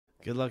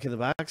Good luck in the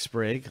box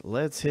break.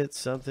 Let's hit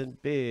something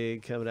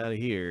big coming out of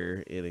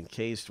here in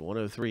Encased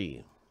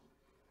 103.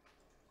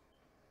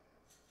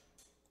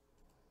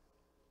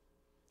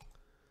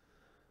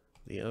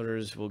 The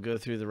owners will go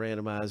through the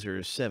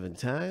randomizer 7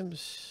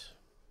 times.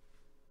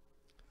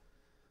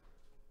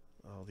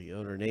 All the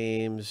owner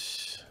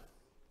names.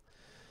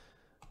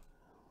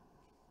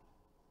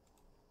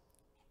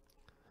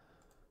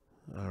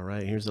 All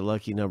right, here's the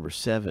lucky number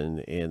 7.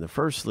 And the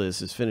first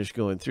list is finished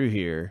going through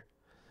here.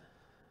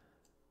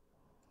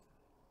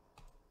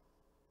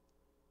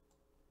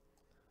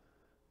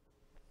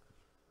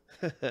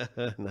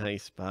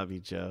 Nice,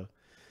 Bobby Joe.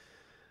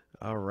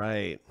 All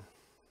right.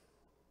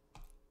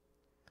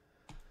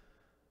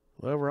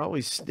 Well, we're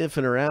always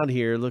sniffing around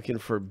here looking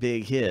for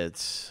big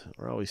hits.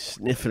 We're always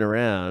sniffing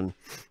around.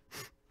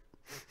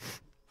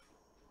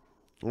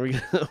 We're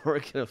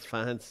gonna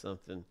find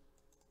something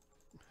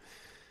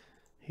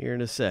here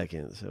in a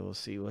second, so we'll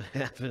see what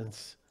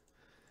happens.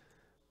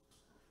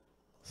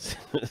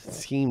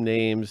 Team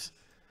names.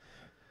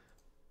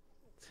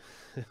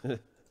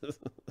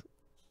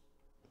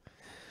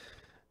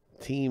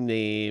 Team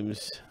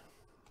names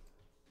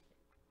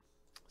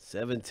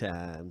 7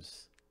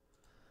 times.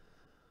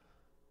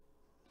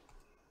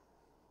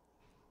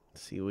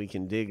 Let's see what we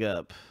can dig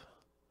up.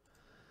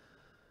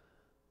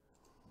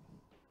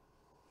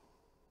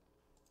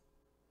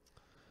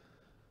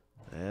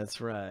 That's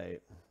right.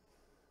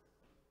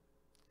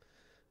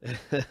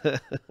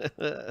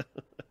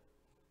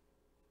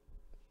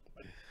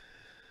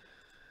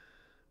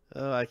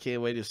 Oh, I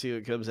can't wait to see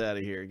what comes out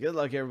of here. Good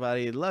luck,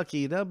 everybody.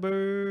 Lucky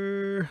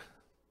number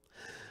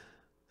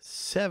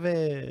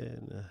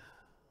 7.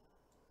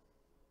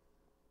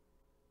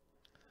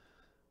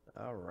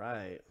 All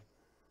right.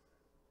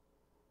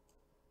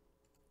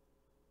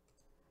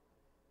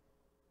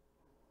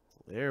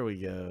 There we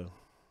go.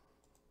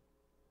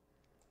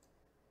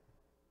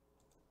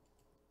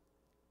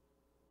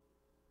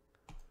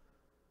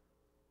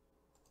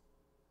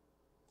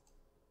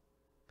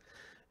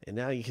 And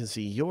now you can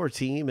see your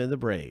team in the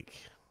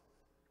break.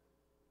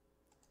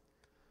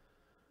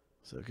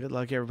 So good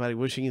luck, everybody.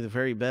 Wishing you the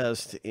very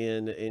best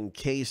in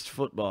Encased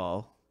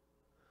football.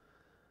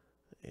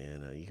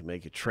 And you can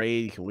make a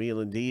trade. You can wheel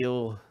and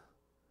deal.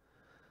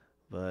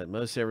 But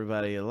most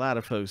everybody, a lot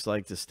of folks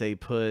like to stay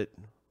put.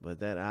 But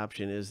that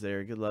option is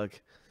there. Good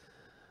luck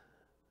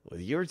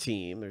with your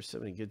team. There's so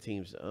many good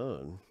teams to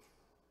own.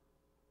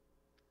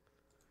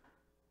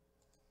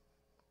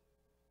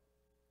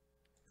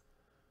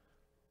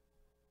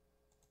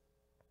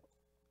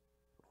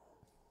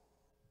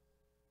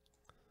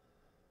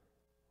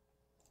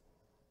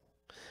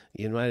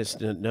 You might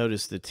have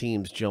noticed the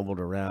teams jumbled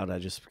around. I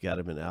just got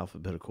them in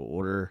alphabetical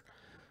order.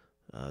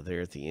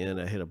 There at the end,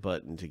 I hit a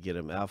button to get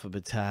them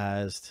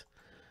alphabetized.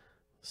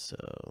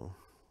 So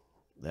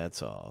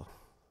that's all.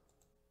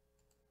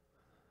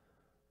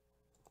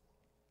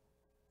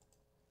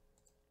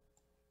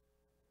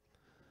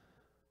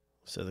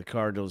 So the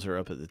Cardinals are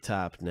up at the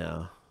top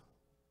now.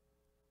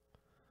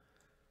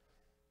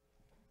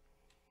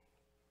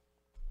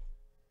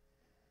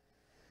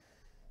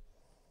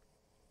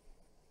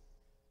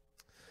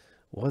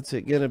 What's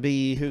it going to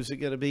be? Who's it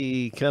going to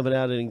be? Coming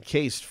out in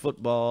Encased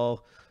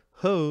football.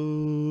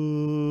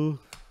 Ho!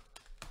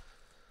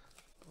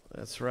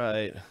 That's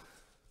right.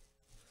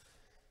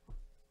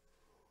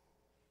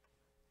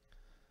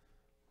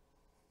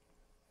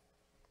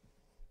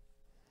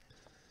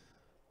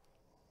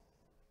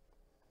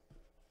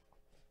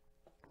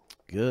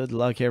 Good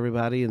luck,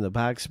 everybody, in the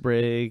box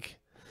break.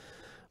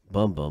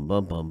 Bum, bum,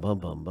 bum, bum, bum,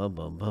 bum, bum,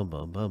 bum, bum,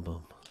 bum, bum,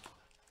 bum.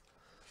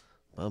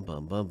 Bum,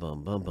 bum, bum,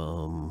 bum, bum,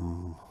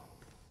 bum.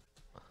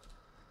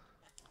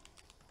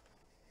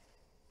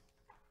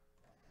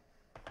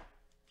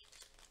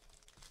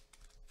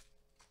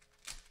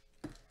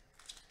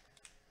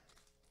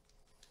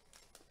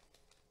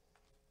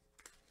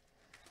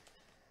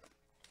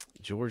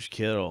 George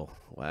Kittle.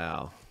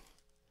 Wow.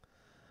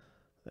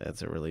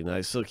 That's a really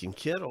nice looking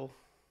Kittle.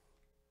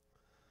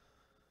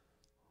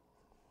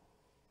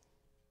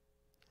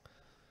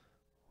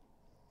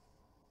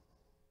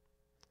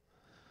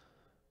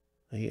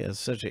 He has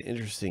such an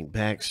interesting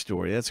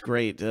backstory. That's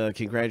great.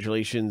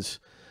 Congratulations.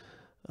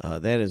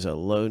 That is a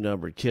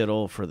low-numbered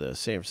Kittle for the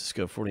San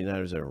Francisco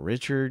 49ers and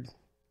Richard.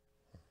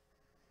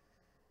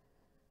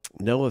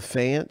 Noah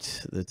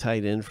Fant, the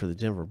tight end for the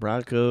Denver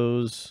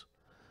Broncos.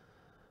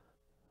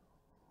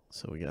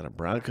 So we got a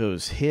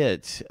Broncos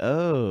hit.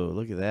 Oh,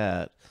 look at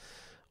that.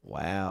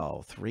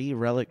 Wow. 3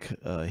 relic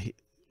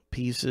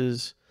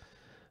pieces,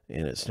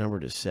 and it's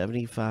numbered to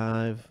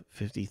 75,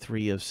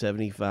 53 of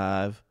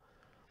 75.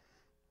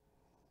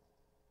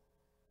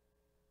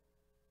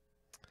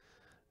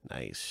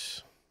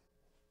 Nice.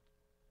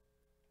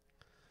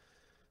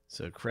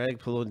 So Craig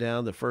pulling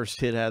down the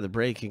first hit out of the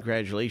break.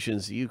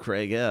 Congratulations to you,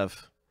 Craig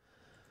F.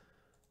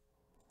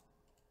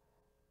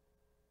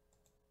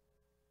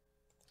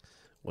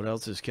 What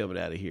else is coming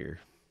out of here?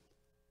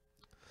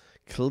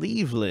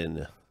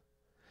 Cleveland.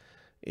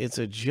 It's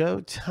a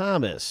Joe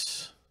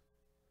Thomas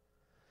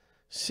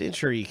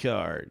Century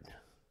card.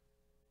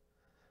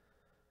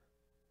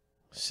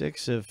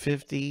 6 of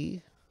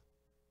 50.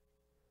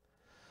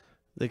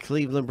 The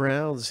Cleveland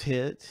Browns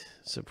hit.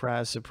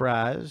 Surprise,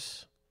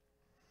 surprise.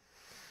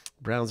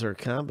 Browns are a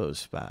combo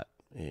spot.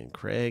 And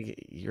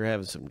Craig, you're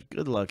having some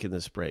good luck in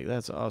this break.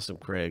 That's awesome,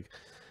 Craig.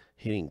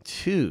 Hitting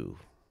 2.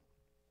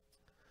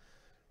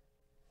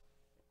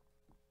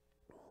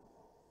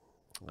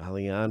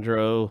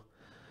 Alejandro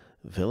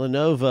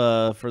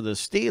Villanova for the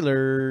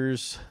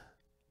Steelers.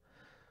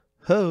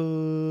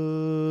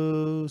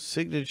 Ho!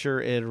 Signature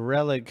and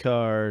relic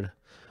card.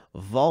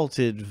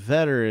 Vaulted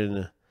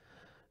veteran.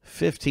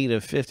 15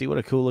 of 50. What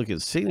a cool looking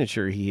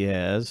signature he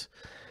has.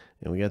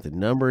 And we got the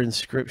number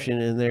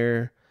inscription in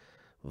there.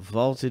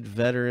 Vaulted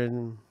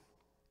veteran.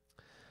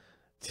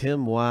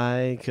 Tim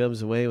Y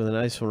comes away with a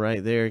nice one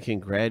right there.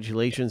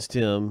 Congratulations,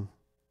 Tim.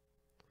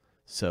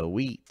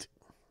 Sweet.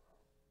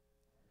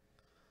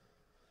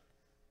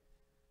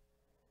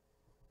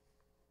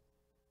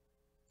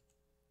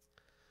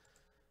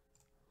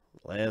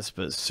 Last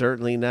but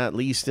certainly not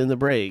least in the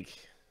break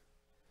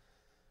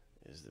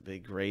is the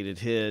big graded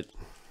hit.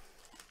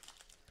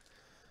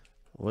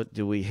 What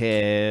do we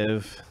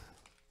have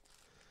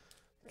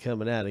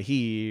coming out of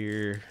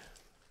here?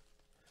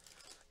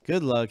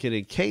 Good luck at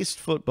Encased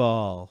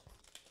Football.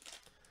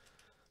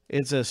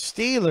 It's a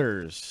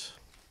Steelers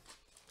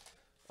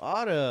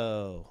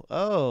auto.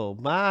 Oh,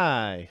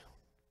 my.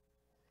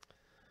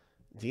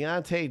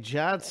 Deontay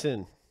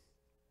Johnson.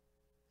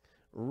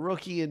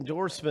 Rookie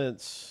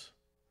endorsements.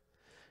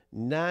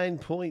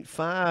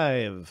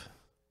 9.5.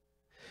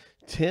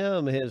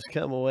 Tim has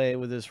come away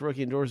with this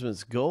rookie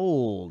endorsements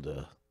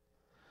gold.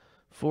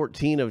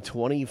 14 of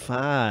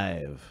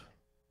 25.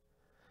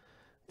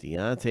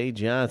 Deontay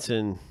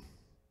Johnson.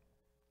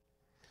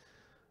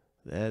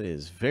 That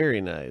is very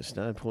nice.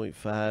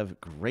 9.5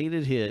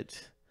 graded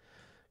hit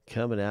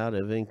coming out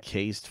of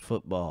Encased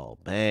Football.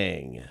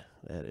 Bang.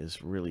 That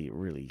is really,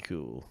 really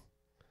cool.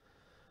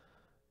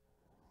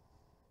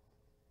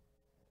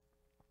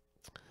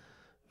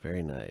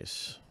 Very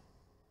nice.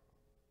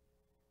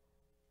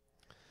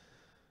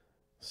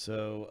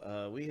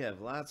 So we have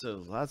lots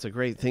of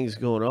great things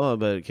going on,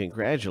 but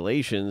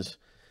congratulations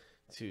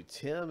to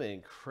Tim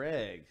and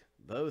Craig,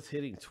 both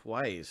hitting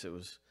twice. It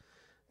was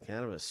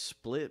kind of a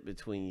split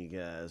between you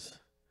guys.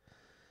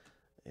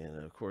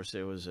 And of course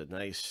there was a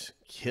nice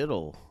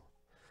Kittle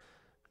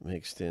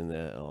mixed in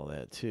all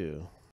that too.